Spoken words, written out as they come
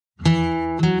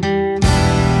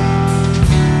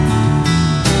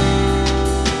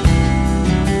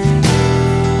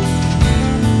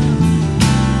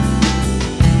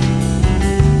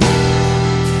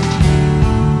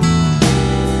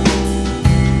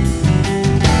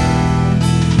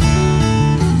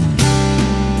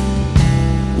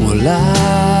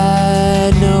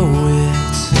I know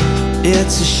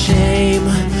it's a shame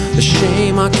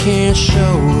I can't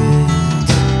show it.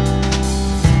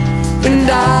 And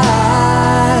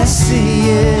I see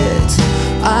it,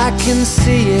 I can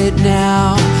see it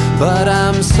now, but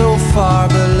I'm so far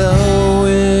below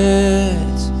it.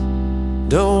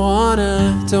 Don't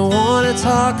wanna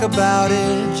talk about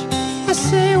it. I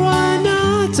say why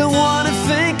not, don't wanna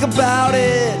think about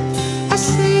it. I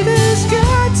say there's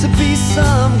got to be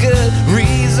some good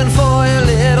reason for your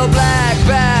little black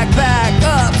back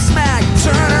up smack.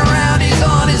 Turn around, he's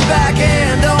on his back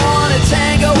and don't wanna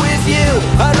tango with you.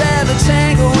 I'd rather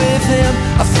tango with him.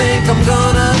 I think I'm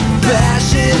gonna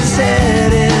bash his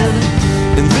head in.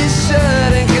 And this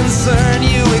shouldn't concern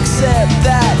you except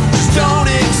that just don't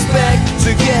expect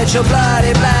to get your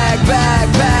bloody black back.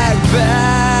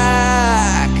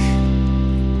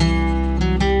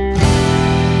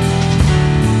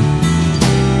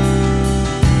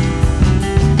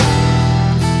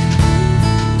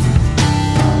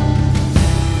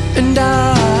 And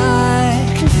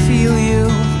I can feel you,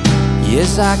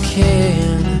 yes I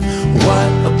can.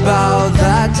 What about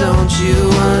that don't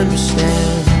you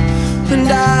understand? And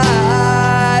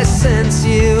I sense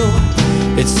you,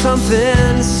 it's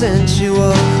something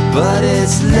sensual, but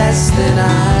it's less than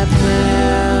I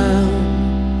planned.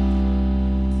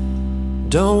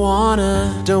 Don't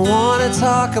wanna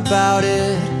talk about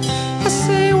it. I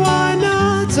say why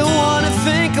not, don't wanna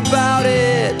think about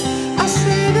it. I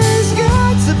say there's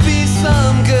got to be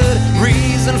some good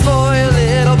reason for your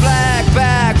little black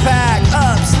backpack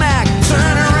up smack.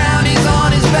 Turn around, he's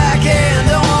on his back and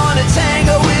don't wanna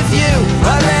tango with you.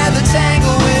 I'd rather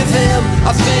tango with him.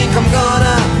 I think I'm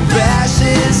gonna bash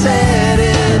his head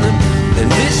in. And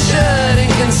this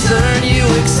shouldn't concern you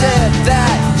except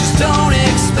that just don't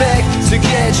expect to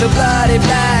get your bloody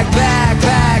black back.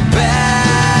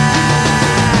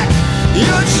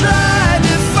 You're trying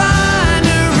to find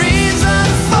a reason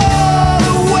for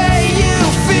the way you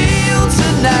feel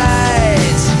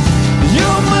tonight.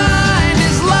 Your mind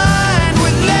is lined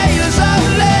with layers of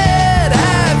lead.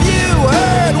 Have you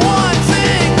heard one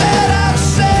thing that I've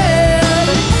said?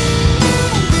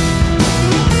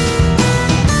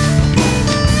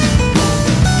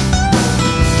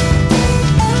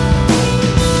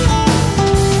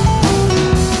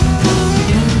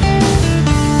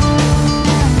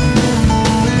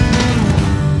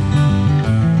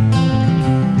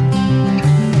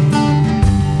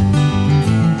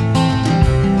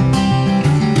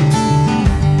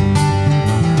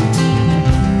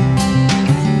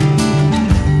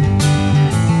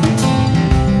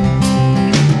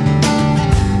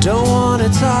 Don't wanna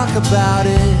talk about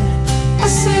it. I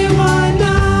say